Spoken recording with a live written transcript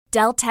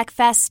Dell Tech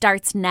Fest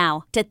starts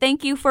now. To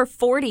thank you for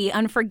 40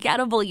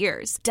 unforgettable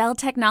years, Dell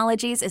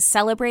Technologies is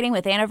celebrating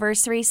with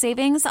anniversary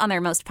savings on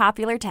their most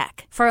popular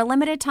tech. For a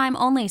limited time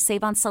only,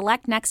 save on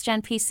select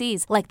next-gen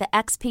PCs like the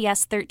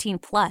XPS 13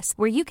 Plus,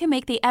 where you can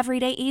make the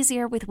everyday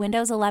easier with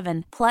Windows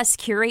 11. Plus,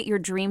 curate your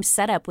dream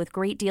setup with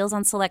great deals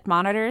on select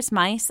monitors,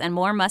 mice, and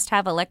more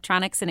must-have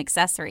electronics and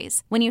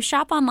accessories. When you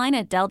shop online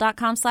at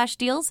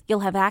Dell.com/deals,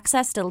 you'll have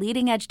access to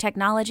leading-edge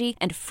technology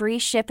and free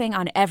shipping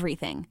on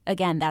everything.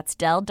 Again, that's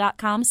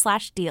Dell.com/deals.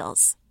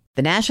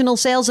 The national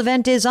sales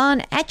event is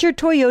on at your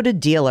Toyota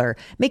dealer,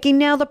 making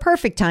now the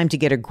perfect time to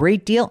get a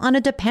great deal on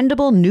a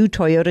dependable new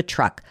Toyota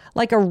truck,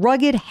 like a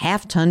rugged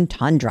half-ton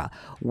Tundra.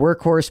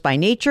 Workhorse by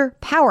nature,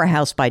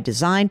 powerhouse by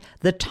design,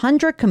 the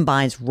Tundra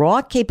combines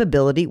raw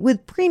capability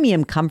with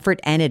premium comfort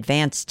and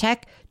advanced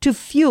tech to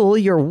fuel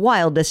your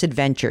wildest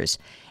adventures.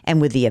 And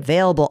with the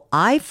available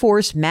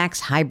iForce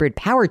Max hybrid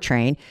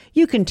powertrain,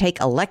 you can take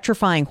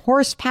electrifying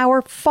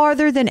horsepower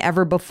farther than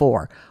ever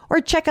before. Or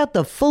check out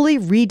the fully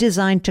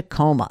redesigned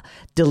Tacoma,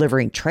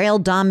 delivering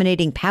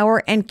trail-dominating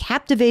power and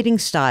captivating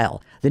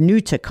style. The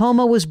new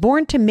Tacoma was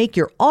born to make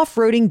your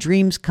off-roading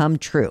dreams come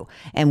true.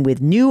 And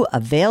with new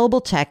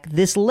available tech,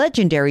 this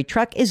legendary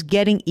truck is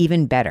getting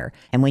even better.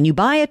 And when you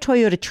buy a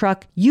Toyota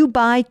truck, you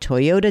buy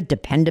Toyota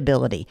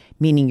dependability,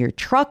 meaning your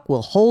truck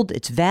will hold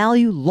its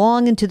value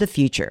long into the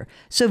future.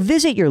 So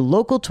visit your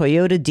local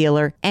Toyota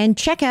dealer and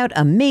check out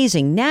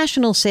amazing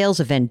national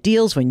sales event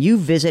deals when you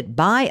visit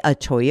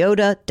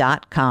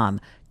buyatoyota.com.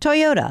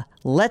 Toyota,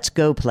 let's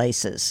go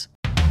places.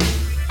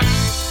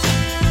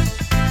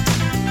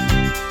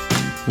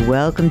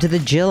 Welcome to the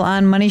Jill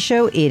on Money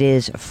Show. It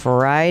is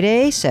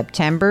Friday,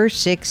 September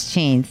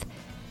 16th.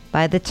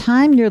 By the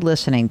time you're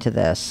listening to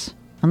this,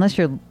 unless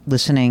you're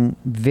listening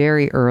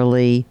very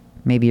early,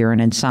 maybe you're an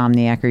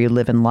insomniac or you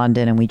live in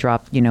London and we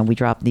drop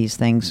these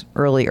things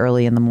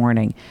early in the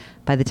morning.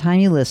 By the time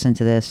you listen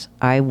to this,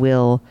 I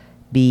will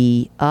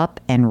be up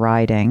and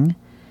riding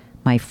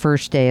my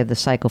first day of the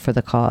Cycle for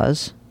the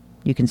Cause.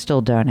 You can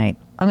still donate.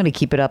 I'm going to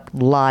keep it up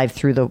live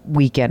through the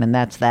weekend, and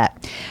that's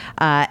that.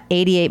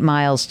 88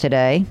 miles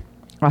today,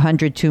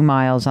 102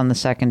 miles on the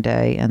second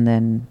day, and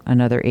then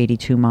another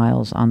 82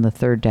 miles on the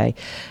third day.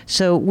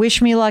 So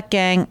wish me luck,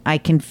 gang. I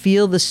can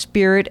feel the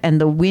spirit and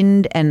the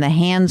wind and the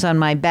hands on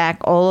my back,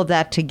 all of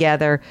that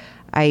together.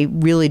 I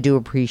really do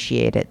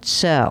appreciate it.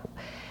 So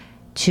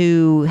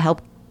to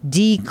help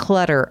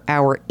declutter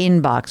our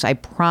inbox, I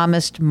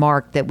promised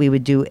Mark that we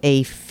would do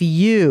a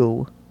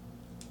few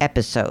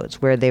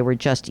episodes where they were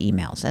just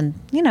emails. And,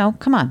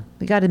 come on.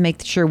 We got to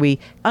make sure we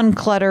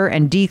unclutter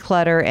and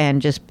declutter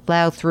and just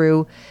plow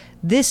through.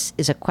 This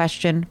is a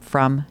question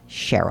from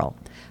Cheryl,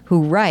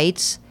 who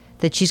writes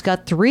that she's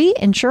got 3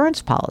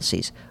 insurance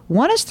policies.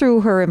 One is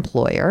through her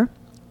employer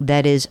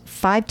that is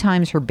 5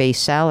 times her base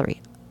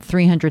salary,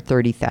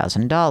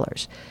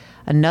 $330,000.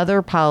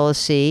 Another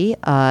policy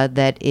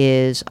that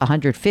is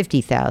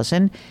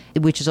 $150,000,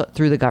 which is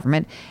through the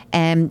government,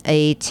 and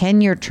a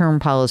 10-year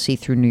term policy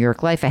through New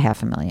York Life,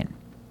 $500,000.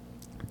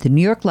 The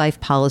New York Life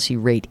policy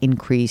rate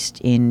increased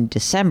in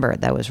December.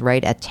 That was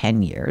right at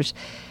 10 years.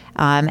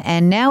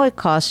 And now it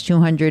costs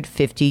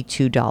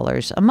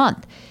 $252 a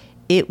month.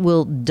 It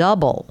will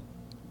double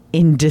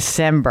in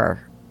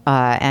December.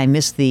 I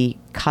missed the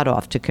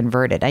cutoff to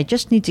convert it. I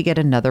just need to get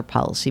another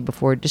policy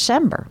before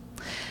December.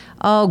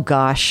 Oh,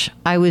 gosh.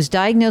 I was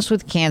diagnosed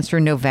with cancer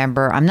in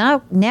November. I'm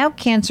now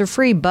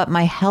cancer-free, but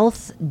my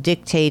health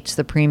dictates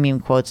the premium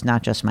quotes,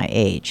 not just my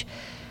age.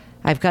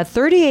 I've got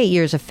 38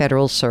 years of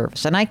federal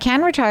service, and I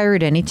can retire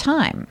at any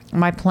time.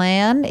 My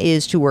plan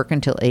is to work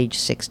until age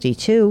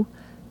 62,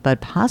 but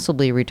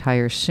possibly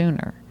retire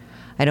sooner.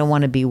 I don't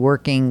want to be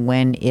working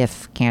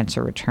if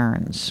cancer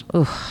returns.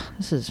 Ugh,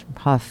 this is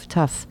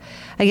tough.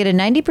 I get a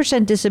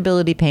 90%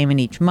 disability payment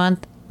each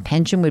month.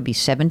 Pension would be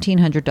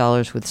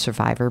 $1,700 with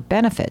survivor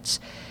benefits.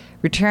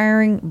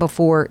 Retiring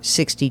before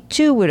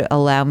 62 would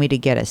allow me to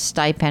get a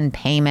stipend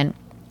payment,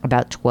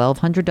 about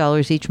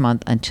 $1,200 each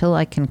month, until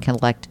I can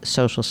collect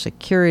Social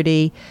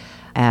Security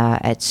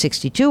at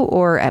 62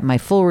 or at my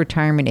full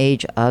retirement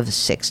age of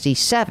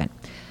 67.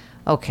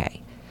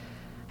 Okay.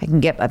 I can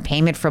get a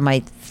payment from my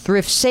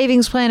thrift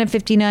savings plan at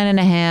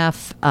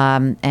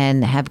 $59.5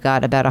 and have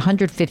got about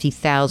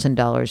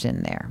 $150,000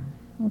 in there.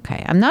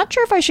 Okay, I'm not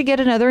sure if I should get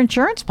another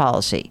insurance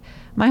policy.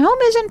 My home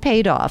isn't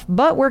paid off,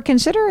 but we're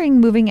considering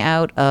moving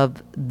out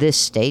of this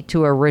state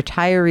to a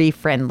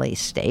retiree-friendly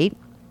state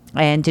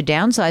and to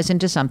downsize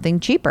into something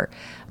cheaper.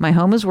 My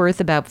home is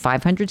worth about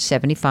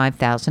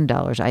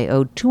 $575,000. I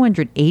owe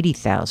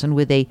 $280,000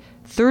 with a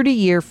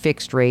 30-year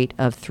fixed rate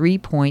of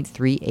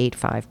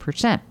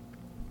 3.385%.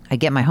 I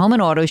get my home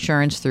and auto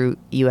insurance through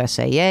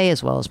USAA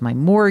as well as my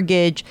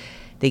mortgage.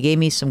 They gave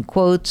me some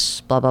quotes,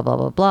 blah, blah, blah,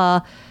 blah,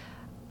 blah.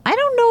 I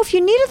don't know if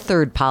you need a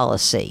third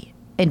policy.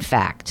 In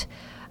fact,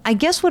 I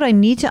guess what I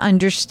need to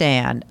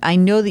understand, I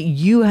know that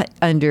you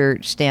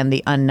understand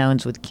the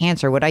unknowns with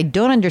cancer. What I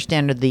don't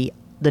understand are the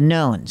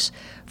knowns.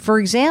 For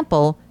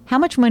example, how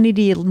much money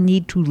do you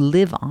need to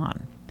live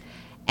on?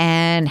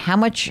 And how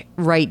much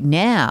right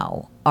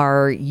now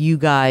are you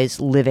guys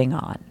living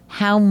on?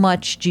 How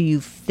much do you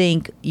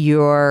think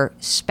your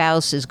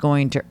spouse is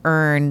going to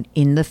earn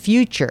in the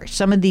future?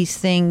 Some of these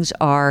things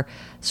are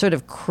sort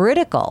of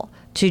critical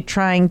to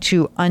trying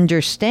to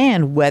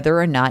understand whether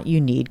or not you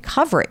need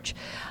coverage.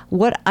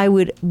 What I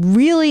would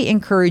really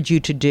encourage you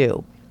to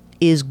do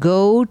is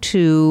go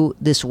to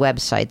this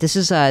website. This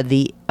is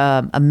the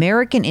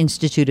American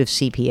Institute of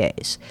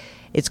CPAs.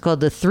 It's called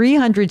the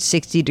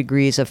 360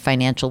 Degrees of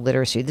Financial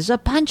Literacy. There's a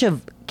bunch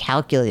of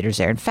calculators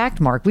there. In fact,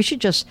 Mark, we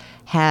should just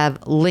have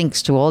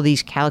links to all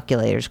these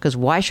calculators, because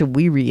why should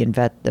we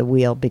reinvent the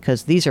wheel?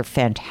 Because these are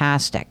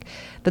fantastic.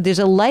 But there's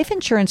a life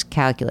insurance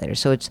calculator.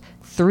 So it's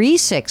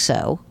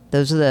 360.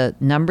 Those are the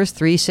numbers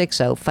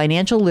 360,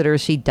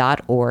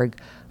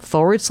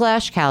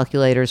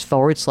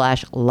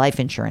 financialliteracy.org/calculators/life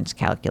insurance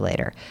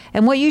calculator.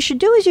 And what you should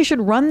do is you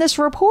should run this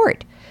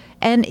report,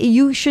 and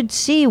you should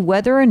see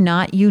whether or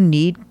not you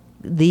need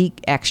the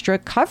extra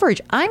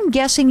coverage. I'm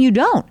guessing you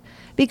don't,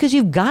 because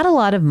you've got a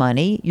lot of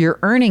money, you're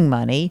earning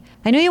money.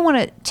 I know you want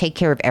to take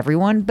care of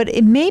everyone, but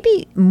it may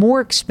be more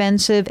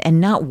expensive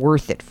and not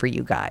worth it for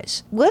you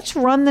guys. Let's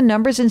run the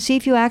numbers and see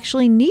if you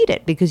actually need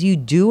it, because you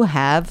do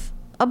have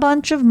a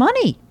bunch of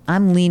money.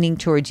 I'm leaning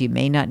towards you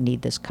may not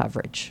need this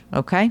coverage,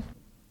 okay?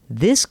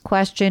 This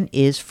question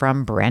is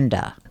from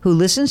Brenda, who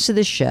listens to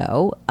the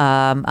show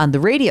on the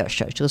radio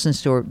show. She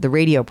listens to the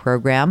radio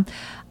program,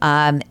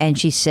 and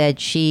she said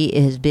she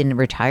has been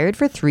retired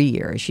for 3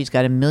 years. She's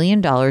got $1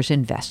 million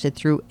invested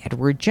through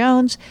Edward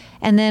Jones,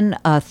 and then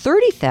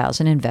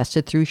 $30,000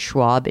 invested through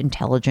Schwab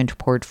Intelligent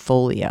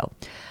Portfolio.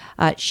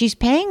 She's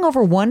paying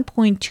over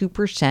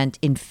 1.2%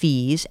 in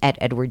fees at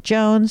Edward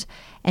Jones,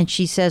 and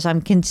she says,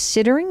 I'm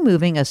considering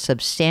moving a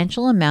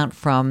substantial amount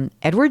from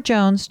Edward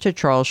Jones to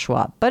Charles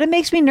Schwab, but it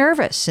makes me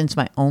nervous since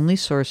my only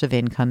source of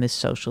income is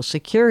Social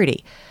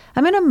Security.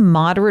 I'm in a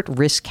moderate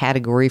risk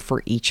category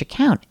for each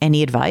account.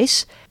 Any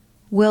advice?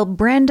 Well,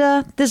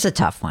 Brenda, this is a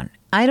tough one.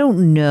 I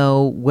don't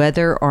know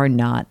whether or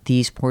not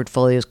these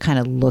portfolios kind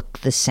of look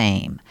the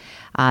same.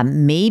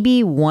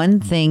 Maybe one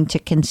thing to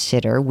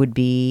consider would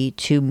be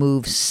to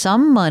move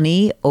some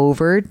money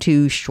over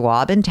to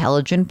Schwab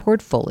Intelligent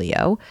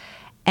Portfolio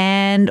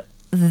and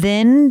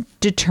then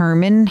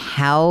determine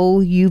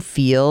how you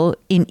feel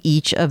in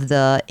each of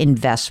the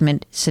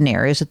investment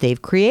scenarios that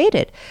they've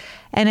created.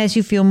 And as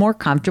you feel more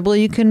comfortable,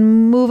 you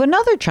can move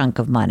another chunk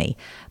of money.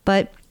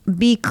 But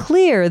be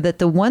clear that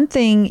the one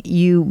thing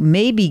you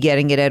may be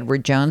getting at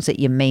Edward Jones that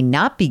you may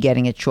not be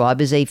getting at Schwab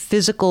is a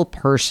physical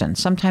person.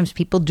 Sometimes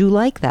people do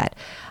like that.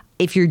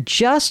 If you're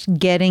just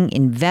getting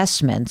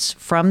investments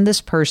from this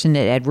person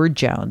at Edward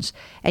Jones,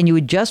 and you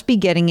would just be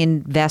getting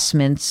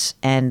investments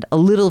and a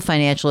little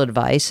financial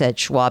advice at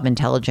Schwab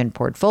Intelligent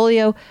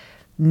Portfolio,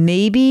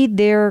 maybe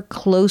they're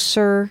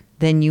closer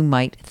than you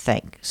might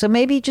think. So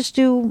maybe just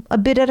do a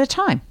bit at a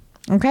time,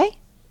 okay?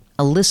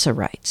 Alyssa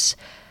writes,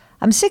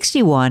 I'm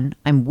 61,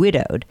 I'm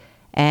widowed,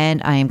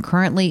 and I am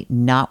currently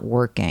not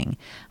working.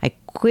 I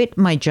quit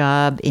my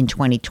job in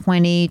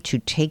 2020 to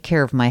take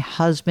care of my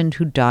husband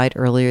who died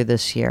earlier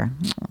this year.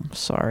 Oh,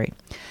 sorry.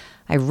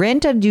 I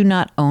rent and do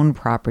not own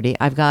property.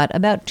 I've got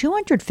about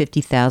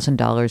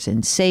 $250,000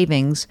 in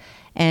savings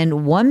and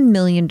 $1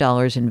 million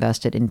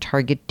invested in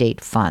target date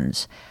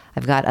funds.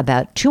 I've got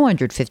about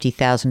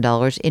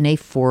 $250,000 in a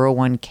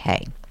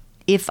 401k.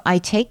 If I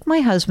take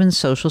my husband's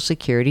Social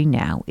Security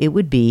now, it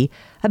would be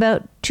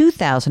about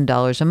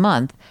 $2,000 a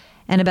month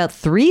and about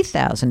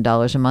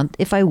 $3,000 a month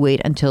if I wait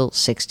until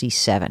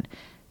 67.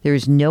 There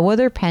is no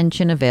other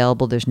pension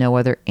available. There's no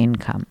other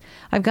income.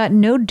 I've got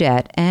no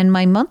debt, and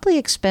my monthly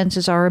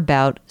expenses are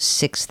about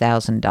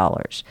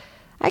 $6,000.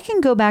 I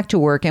can go back to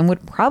work and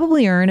would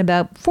probably earn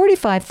about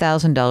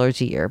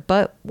 $45,000 a year,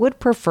 but would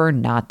prefer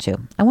not to.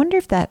 I wonder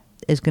if that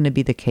is going to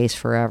be the case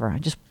forever.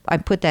 I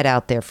put that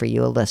out there for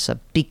you, Alyssa,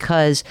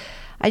 because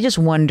I just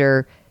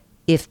wonder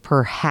if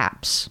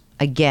perhaps,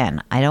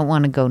 again, I don't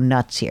want to go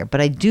nuts here,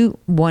 but I do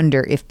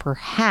wonder if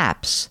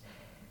perhaps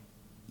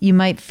you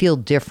might feel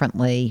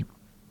differently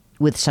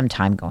with some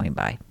time going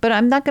by. But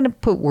I'm not going to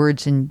put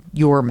words in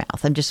your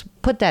mouth. I'm just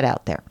put that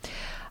out there.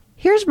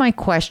 Here's my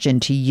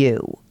question to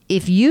you.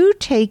 If you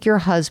take your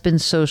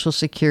husband's Social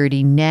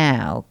Security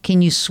now,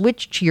 can you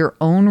switch to your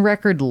own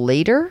record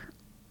later?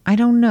 I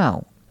don't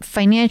know.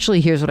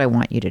 Financially, here's what I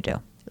want you to do.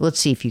 Let's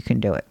see if you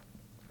can do it.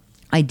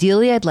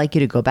 Ideally, I'd like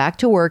you to go back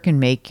to work and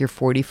make your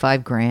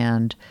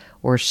 $45,000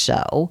 or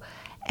so,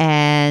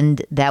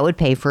 and that would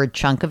pay for a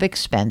chunk of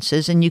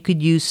expenses, and you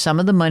could use some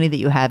of the money that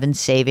you have in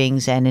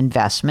savings and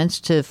investments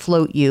to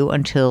float you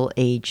until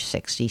age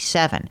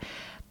 67.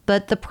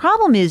 But the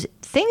problem is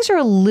things are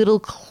a little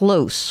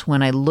close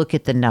when I look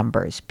at the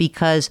numbers,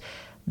 because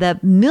the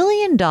 $1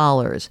 million,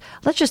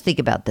 let's just think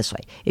about it this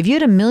way. If you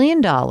had $1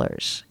 million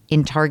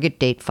in target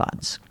date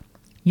funds,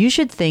 you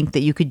should think that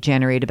you could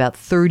generate about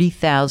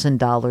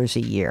 $30,000 a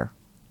year.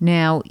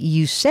 Now,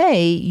 you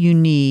say you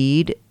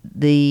need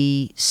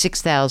the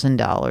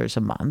 $6,000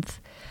 a month.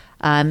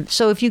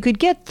 So if you could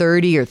get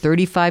 30 or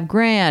 35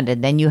 grand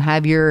and then you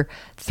have your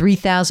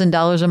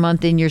 $3,000 a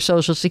month in your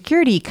Social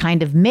Security, you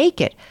kind of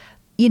make it.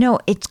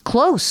 It's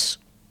close.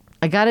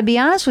 I got to be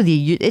honest with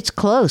you. It's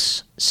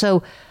close.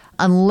 So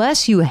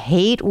unless you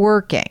hate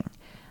working,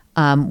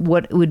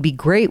 what would be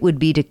great would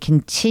be to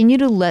continue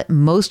to let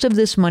most of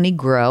this money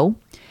grow,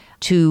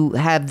 to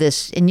have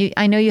this, and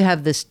I know you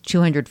have this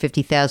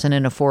 $250,000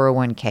 in a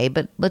 401k,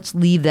 but let's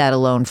leave that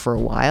alone for a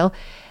while.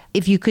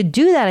 If you could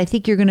do that, I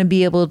think you're going to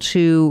be able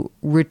to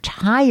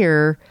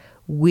retire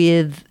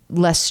with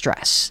less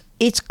stress.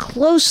 It's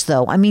close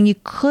though. I mean, you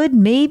could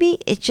maybe,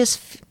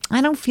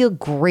 I don't feel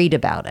great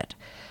about it.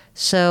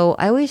 So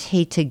I always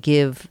hate to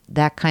give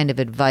that kind of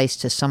advice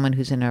to someone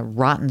who's in a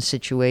rotten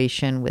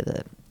situation with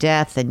a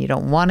death and you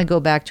don't want to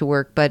go back to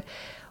work, but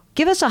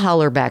give us a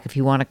holler back if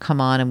you want to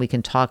come on and we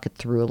can talk it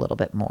through a little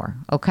bit more.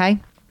 Okay.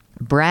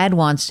 Brad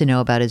wants to know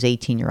about his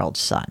 18-year-old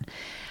son.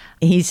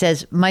 He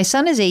says, my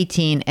son is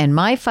 18 and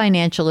my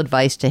financial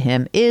advice to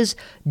him is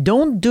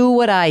don't do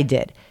what I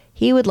did.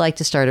 He would like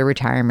to start a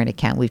retirement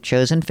account. We've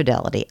chosen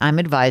Fidelity. I'm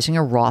advising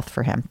a Roth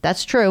for him.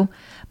 That's true.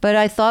 But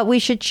I thought we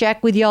should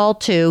check with y'all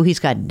too. He's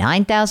got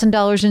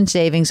 $9,000 in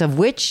savings, of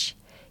which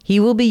he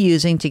will be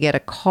using to get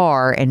a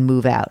car and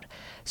move out.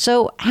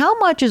 So how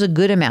much is a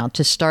good amount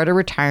to start a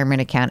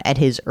retirement account at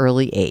his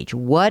early age?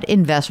 What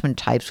investment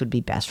types would be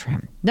best for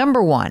him?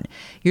 Number one,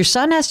 your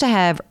son has to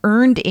have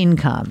earned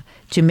income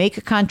to make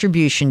a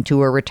contribution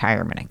to a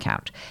retirement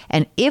account.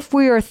 And if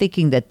we are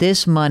thinking that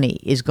this money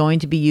is going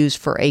to be used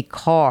for a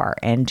car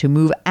and to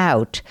move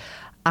out,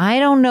 I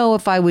don't know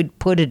if I would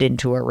put it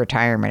into a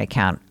retirement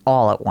account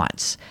all at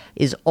once.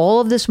 Is all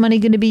of this money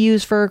going to be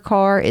used for a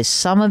car? Is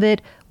some of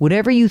it?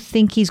 Whatever you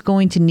think he's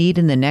going to need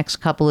in the next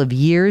couple of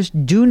years,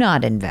 do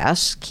not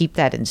invest. Keep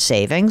that in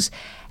savings.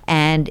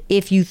 And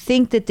if you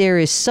think that there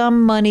is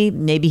some money,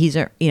 maybe he's,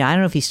 I don't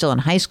know if he's still in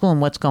high school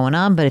and what's going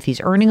on, but if he's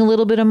earning a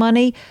little bit of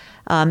money,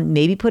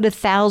 maybe put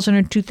 $1,000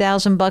 or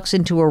 $2,000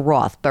 into a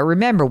Roth. But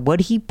remember,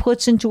 what he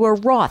puts into a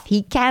Roth,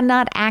 he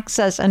cannot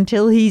access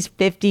until he's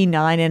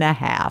 59 and a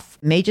half.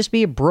 May just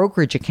be a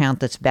brokerage account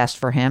that's best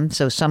for him.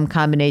 So some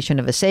combination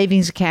of a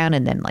savings account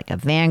and then like a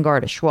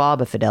Vanguard, a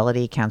Schwab, a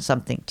Fidelity account,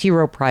 something, T.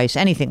 Rowe Price,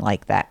 anything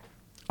like that.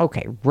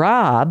 Okay,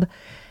 Rob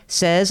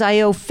says, I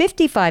owe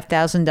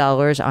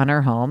 $55,000 on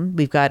our home.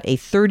 We've got a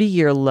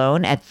 30-year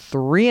loan at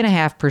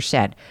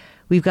 3.5%.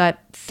 We've got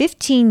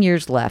 15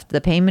 years left.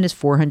 The payment is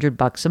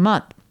 $400 a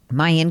month.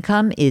 My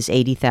income is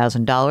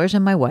 $80,000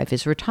 and my wife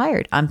is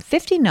retired. I'm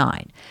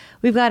 59.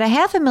 We've got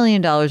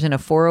 $500,000 in a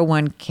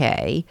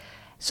 401k.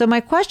 So my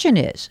question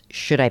is,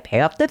 should I pay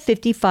off the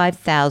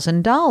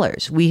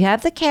 $55,000? We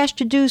have the cash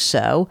to do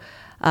so.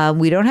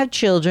 We don't have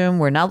children.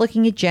 We're not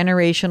looking at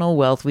generational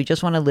wealth. We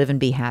just want to live and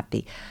be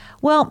happy.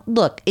 Well,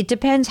 look, it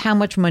depends how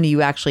much money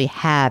you actually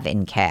have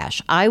in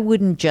cash. I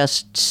wouldn't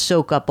just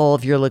soak up all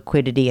of your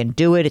liquidity and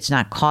do it. It's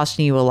not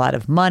costing you a lot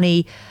of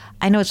money.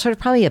 I know it's sort of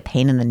probably a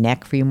pain in the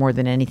neck for you more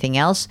than anything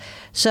else.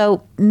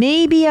 So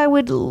maybe I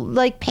would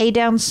pay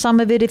down some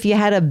of it if you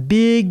had a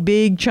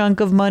big chunk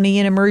of money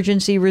in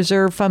emergency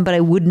reserve fund, but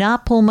I would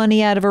not pull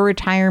money out of a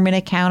retirement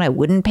account. I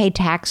wouldn't pay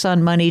tax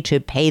on money to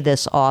pay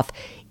this off,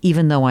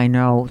 even though I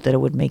know that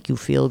it would make you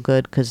feel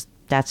good because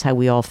that's how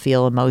we all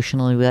feel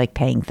emotionally. We like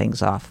paying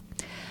things off.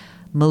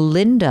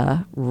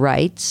 Melinda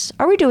writes,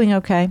 are we doing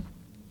okay?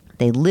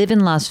 They live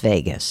in Las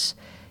Vegas.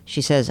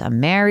 She says,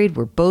 I'm married.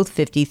 We're both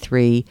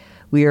 53.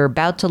 We are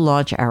about to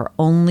launch our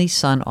only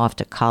son off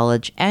to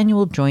college.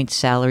 Annual joint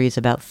salary is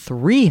about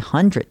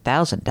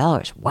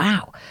 $300,000.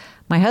 Wow.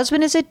 My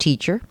husband is a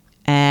teacher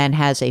and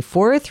has a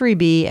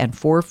 403B and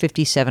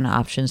 457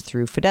 options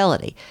through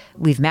Fidelity.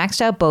 We've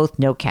maxed out both,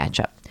 no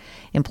catch-up.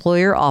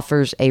 Employer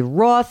offers a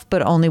Roth,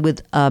 but only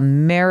with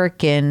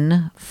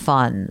American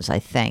funds, I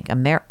think.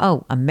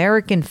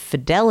 American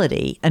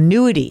Fidelity,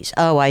 annuities.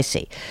 Oh, I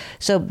see.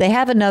 So they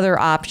have another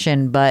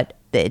option, but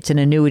it's an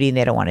annuity and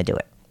they don't want to do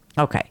it.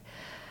 Okay.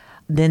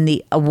 Then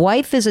the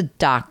wife is a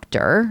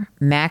doctor,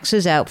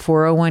 maxes out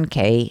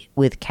 401k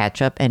with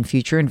catch-up and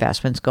future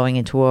investments going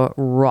into a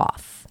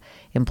Roth.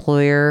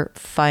 Employer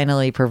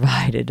finally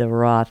provided a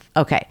Roth.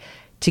 Okay.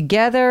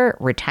 Together,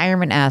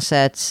 retirement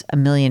assets, $1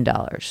 million.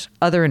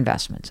 Other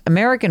investments,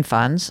 American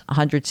funds,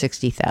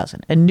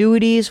 $160,000.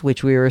 Annuities,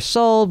 which we were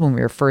sold when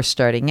we were first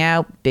starting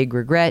out, big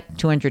regret,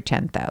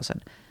 $210,000.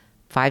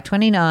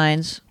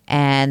 529s,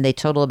 and they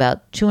total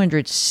about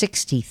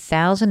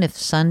 $260,000 if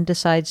son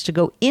decides to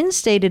go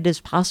in-state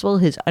as possible.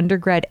 His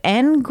undergrad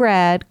and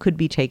grad could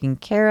be taken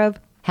care of.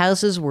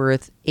 House is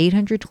worth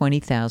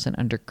 $820,000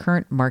 under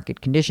current market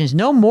conditions.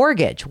 No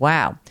mortgage.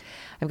 Wow.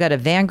 I've got a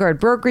Vanguard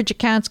brokerage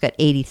account. It's got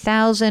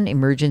 $80,000,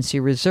 emergency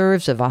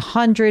reserves of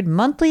 $100,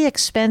 monthly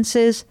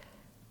expenses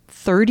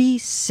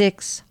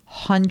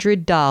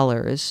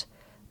 $3,600,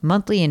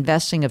 monthly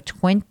investing of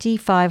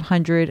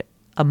 $2,500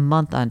 a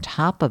month on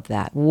top of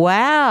that.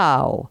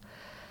 Wow.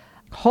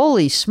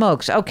 Holy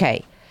smokes.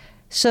 Okay.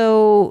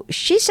 So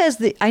she says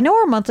that I know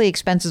our monthly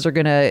expenses are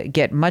going to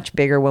get much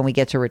bigger when we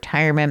get to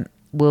retirement.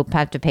 we'll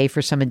have to pay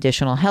for some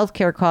additional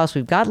healthcare costs.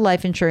 We've got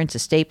life insurance,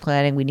 estate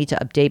planning. We need to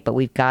update, but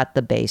we've got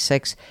the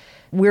basics.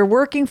 We're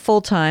working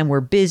full time.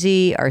 We're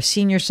busy. Our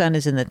senior son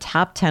is in the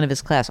top 10 of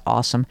his class.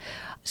 Awesome.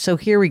 So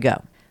here we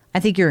go. I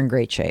think you're in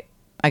great shape.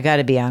 I got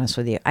to be honest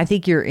with you. I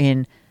think you're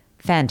in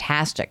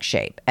fantastic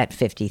shape at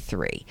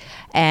 53.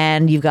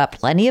 And you've got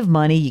plenty of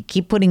money. You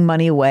keep putting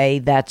money away.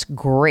 That's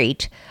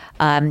great.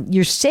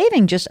 You're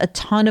saving just a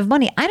ton of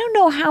money. I don't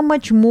know how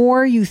much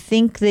more you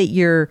think that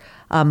your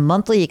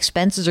monthly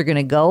expenses are going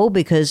to go,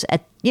 because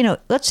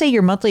let's say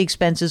your monthly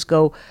expenses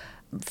go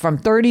from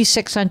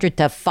 $3,600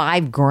 to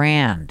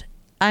 $5,000.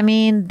 I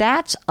mean,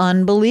 that's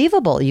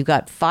unbelievable. You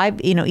got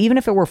even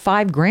if it were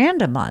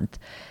 $5,000 a month.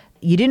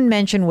 You didn't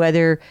mention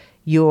whether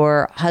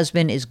your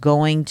husband is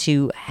going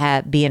to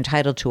be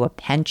entitled to a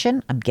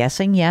pension. I'm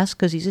guessing yes,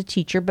 because he's a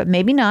teacher, but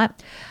maybe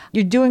not.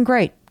 You're doing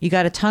great. You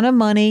got a ton of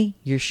money.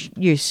 You're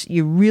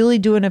really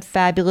doing a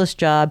fabulous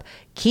job.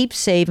 Keep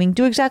saving.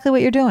 Do exactly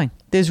what you're doing.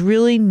 There's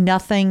really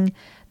nothing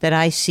that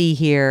I see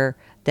here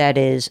that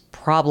is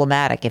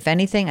problematic. If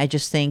anything, I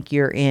just think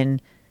you're in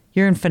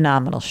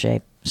phenomenal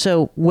shape.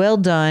 So well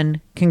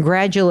done.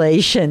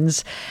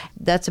 Congratulations.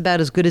 That's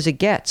about as good as it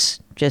gets.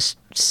 Just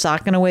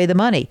socking away the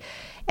money.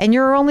 And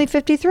you're only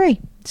 53.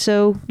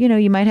 So,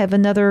 you might have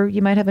another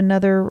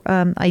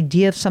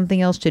idea of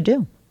something else to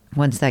do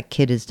once that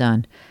kid is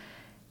done.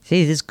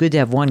 See, it's good to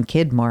have one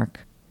kid, Mark.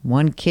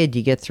 One kid,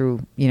 you get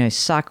through,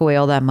 sock away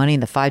all that money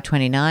in the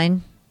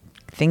 529.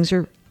 Things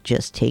are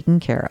just taken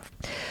care of.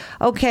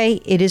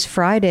 Okay, it is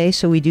Friday,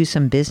 so we do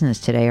some business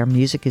today. Our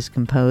music is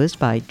composed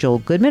by Joel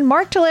Goodman.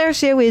 Mark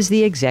Talercio is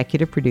the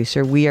executive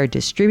producer. We are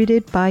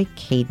distributed by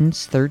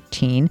Cadence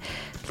 13.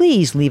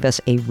 Please leave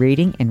us a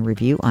rating and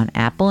review on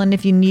Apple. And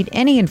if you need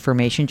any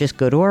information, just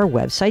go to our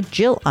website,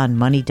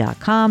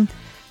 JillOnMoney.com.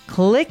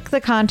 Click the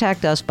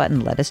Contact Us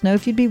button. Let us know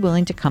if you'd be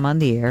willing to come on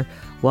the air.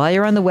 While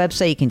you're on the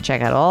website, you can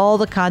check out all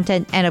the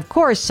content and, of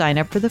course, sign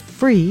up for the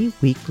free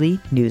weekly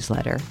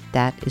newsletter.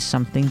 That is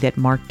something that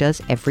Mark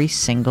does every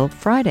single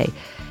Friday.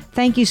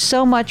 Thank you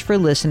so much for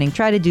listening.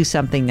 Try to do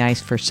something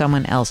nice for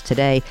someone else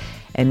today,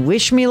 and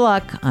wish me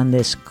luck on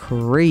this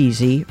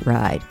crazy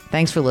ride.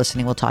 Thanks for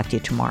listening. We'll talk to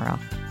you tomorrow.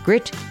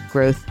 Grit,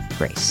 growth,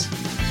 grace.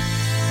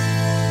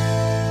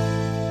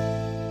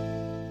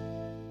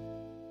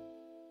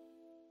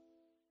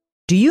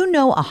 Do you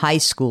know a high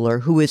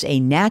schooler who is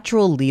a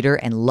natural leader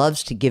and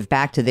loves to give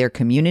back to their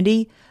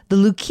community? The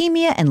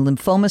Leukemia and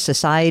Lymphoma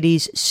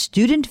Society's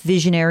Student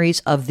Visionaries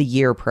of the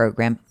Year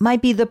program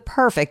might be the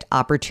perfect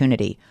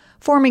opportunity.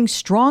 Forming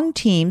strong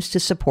teams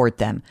to support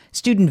them,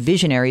 Student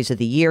Visionaries of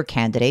the Year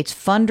candidates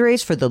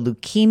fundraise for the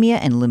Leukemia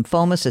and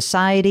Lymphoma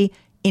Society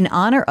in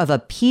honor of a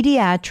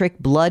pediatric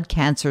blood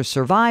cancer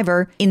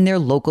survivor in their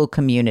local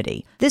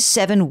community. This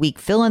 7-week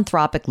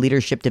philanthropic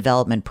leadership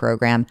development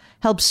program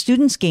helps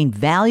students gain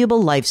valuable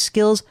life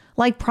skills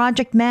like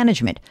project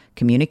management,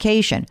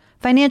 communication,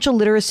 financial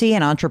literacy,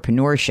 and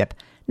entrepreneurship.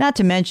 Not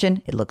to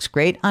mention, it looks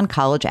great on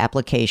college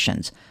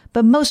applications.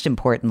 But most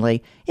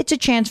importantly, it's a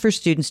chance for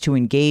students to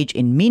engage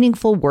in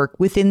meaningful work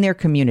within their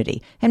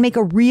community and make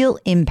a real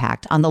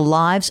impact on the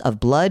lives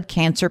of blood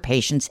cancer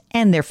patients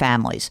and their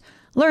families.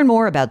 Learn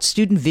more about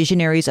Student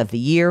Visionaries of the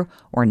Year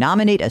or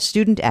nominate a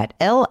student at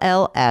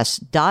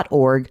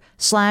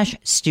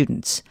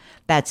lls.org/students.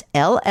 That's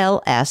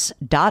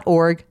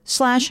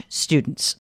lls.org/students.